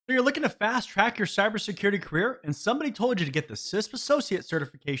So you're looking to fast track your cybersecurity career, and somebody told you to get the CISSP Associate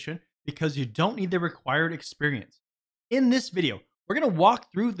certification because you don't need the required experience. In this video, we're going to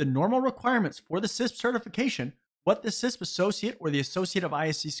walk through the normal requirements for the CISSP certification, what the CISSP Associate or the Associate of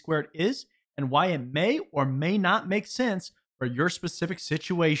ISC2 is, and why it may or may not make sense for your specific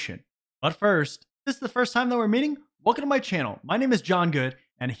situation. But first, if this is the first time that we're meeting, welcome to my channel. My name is John Good,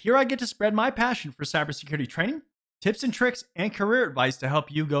 and here I get to spread my passion for cybersecurity training, tips and tricks, and career advice to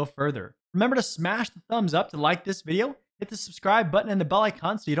help you go further. Remember to smash the thumbs up to like this video, hit the subscribe button and the bell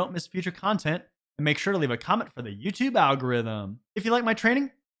icon so you don't miss future content, and make sure to leave a comment for the YouTube algorithm. If you like my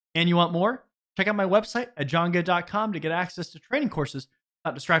training and you want more, check out my website at johngood.com to get access to training courses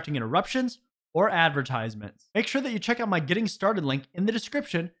without distracting interruptions or advertisements. Make sure that you check out my Getting Started link in the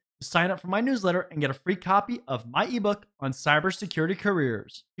description to sign up for my newsletter and get a free copy of my ebook on cybersecurity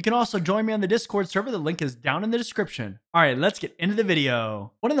careers. You can also join me on the Discord server. The link is down in the description. All right, let's get into the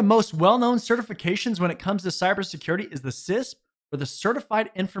video. One of the most well-known certifications when it comes to cybersecurity is the CISSP, or the Certified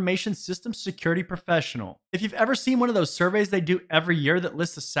Information Systems Security Professional. If you've ever seen one of those surveys they do every year that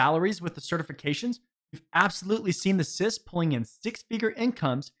lists the salaries with the certifications, you've absolutely seen the CISSP pulling in six-figure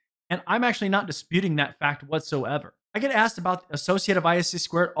incomes, and I'm actually not disputing that fact whatsoever. I get asked about the Associate of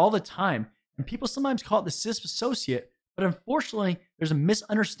ISC2 all the time, and people sometimes call it the CISSP Associate, but unfortunately, there's a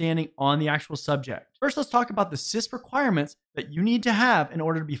misunderstanding on the actual subject. First, let's talk about the CISSP requirements that you need to have in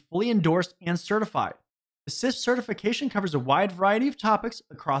order to be fully endorsed and certified. The CISSP certification covers a wide variety of topics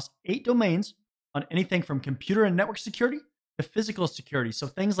across 8 domains on anything from computer and network security to physical security, so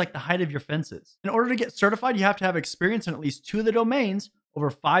things like the height of your fences. In order to get certified, you have to have experience in at least 2 of the domains, over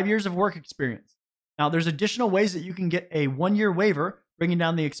 5 years of work experience. Now, there's additional ways that you can get a 1-year waiver, bringing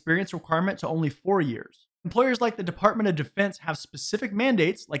down the experience requirement to only 4 years. Employers like the Department of Defense have specific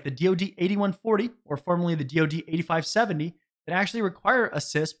mandates like the DoD 8140, or formerly the DoD 8570, that actually require a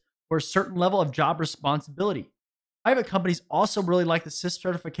CISSP for a certain level of job responsibility. Private companies also really like the CISSP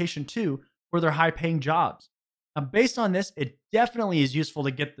certification too for their high-paying jobs. Now, based on this, it definitely is useful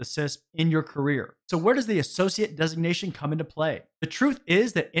to get the CISSP in your career. So where does the associate designation come into play? The truth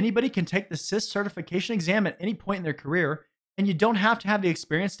is that anybody can take the CISSP certification exam at any point in their career, and you don't have to have the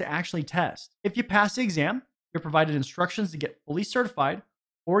experience to actually test. If you pass the exam, you're provided instructions to get fully certified,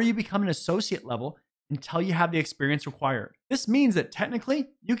 or you become an associate level until you have the experience required. This means that technically,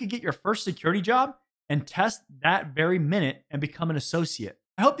 you could get your first security job and test that very minute and become an associate.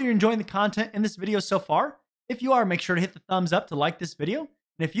 I hope that you're enjoying the content in this video so far. If you are, make sure to hit the thumbs up to like this video.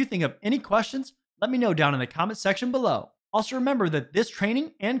 And if you think of any questions, let me know down in the comment section below. Also remember that this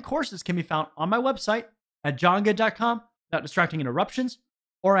training and courses can be found on my website at johngood.com without distracting interruptions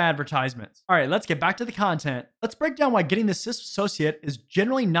or advertisements. All right, let's get back to the content. Let's break down why getting the CISSP Associate is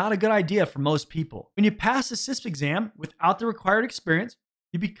generally not a good idea for most people. When you pass the CISSP exam without the required experience,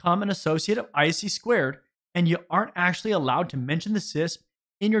 you become an Associate of ISC2, and you aren't actually allowed to mention the CISSP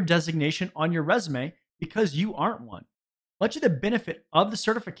in your designation on your resume because you aren't one. Much of the benefit of the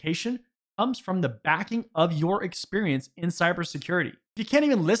certification comes from the backing of your experience in cybersecurity. If you can't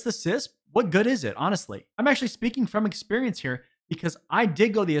even list the CISSP, what good is it, honestly? I'm actually speaking from experience here because I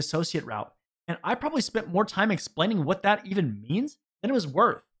did go the associate route, and I probably spent more time explaining what that even means than it was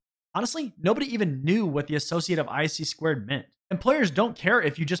worth. Honestly, nobody even knew what the Associate of ISC2 meant. Employers don't care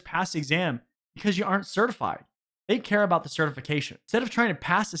if you just pass the exam because you aren't certified. They care about the certification. Instead of trying to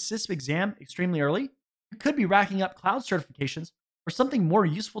pass the CISSP exam extremely early, you could be racking up cloud certifications or something more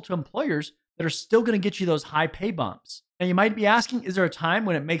useful to employers that are still going to get you those high pay bumps. Now, you might be asking, is there a time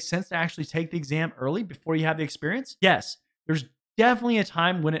when it makes sense to actually take the exam early before you have the experience? Yes, there's definitely a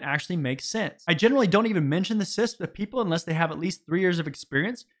time when it actually makes sense. I generally don't even mention the CISSP to people unless they have at least 3 years of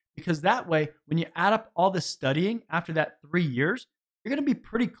experience, because that way, when you add up all the studying after that 3 years, you're going to be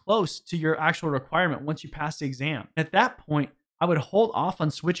pretty close to your actual requirement once you pass the exam. At that point, I would hold off on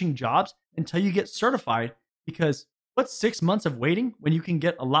switching jobs until you get certified, because what's 6 months of waiting when you can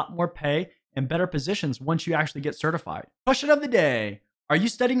get a lot more pay and better positions once you actually get certified? Question of the day. Are you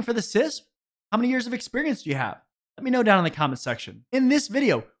studying for the CISSP? How many years of experience do you have? Let me know down in the comment section. In this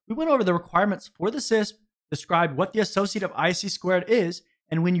video, we went over the requirements for the CISSP, described what the Associate of ISC2 is,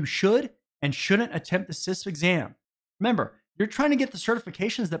 and when you should and shouldn't attempt the CISSP exam. Remember, you're trying to get the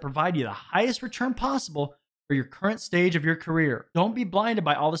certifications that provide you the highest return possible for your current stage of your career. Don't be blinded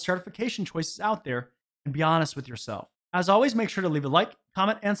by all the certification choices out there, and be honest with yourself. As always, make sure to leave a like,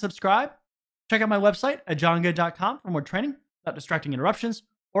 comment, and subscribe. Check out my website at johngood.com for more training without distracting interruptions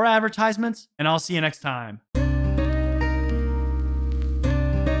or advertisements, and I'll see you next time.